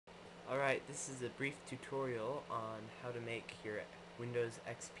Alright, this is a brief tutorial on how to make your Windows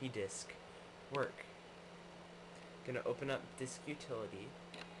XP disk work. Gonna open up Disk Utility,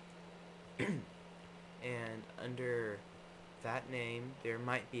 and under that name there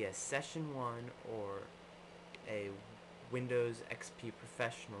might be a Session 1 or a Windows XP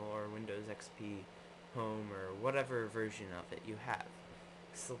Professional or Windows XP Home or whatever version of it you have.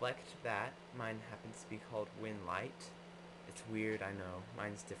 Select that. Mine happens to be called WinLite. It's weird, I know,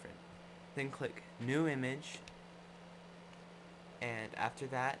 mine's different. Then click New Image, and after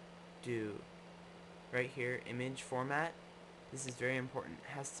that do right here Image Format. This is very important.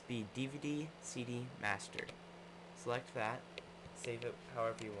 It has to be DVD, CD, Master. Select that, save it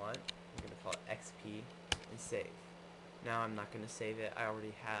however you want. I'm going to call it XP and save. Now I'm not going to save it, I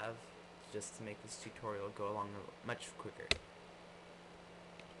already have, just to make this tutorial go along much quicker.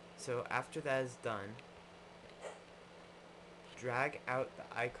 So after that is done, drag out the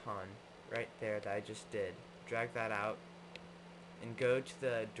icon right there that I just did. Drag that out and go to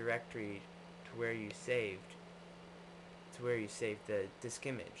the directory to where you saved the disk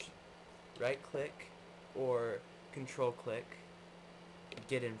image. Right click or control click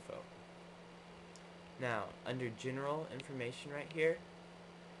get info. Now under general information right here,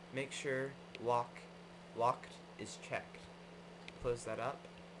 make sure locked is checked. Close that up.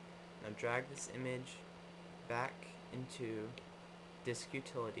 Now drag this image back into Disk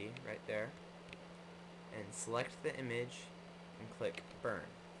Utility right there and select the image and click Burn.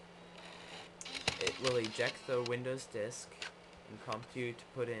 It will eject the Windows disk and prompt you to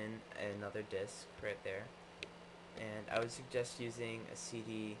put in another disk right there. And I would suggest using a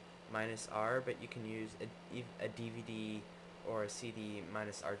CD-R, but you can use a DVD or a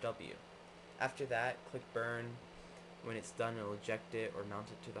CD-RW. After that, click Burn. When it's done, it'll eject it or mount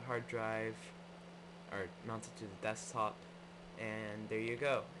it to the hard drive or mount it to the desktop. And there you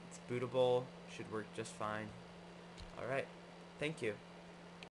go. It's bootable, should work just fine. Alright, thank you.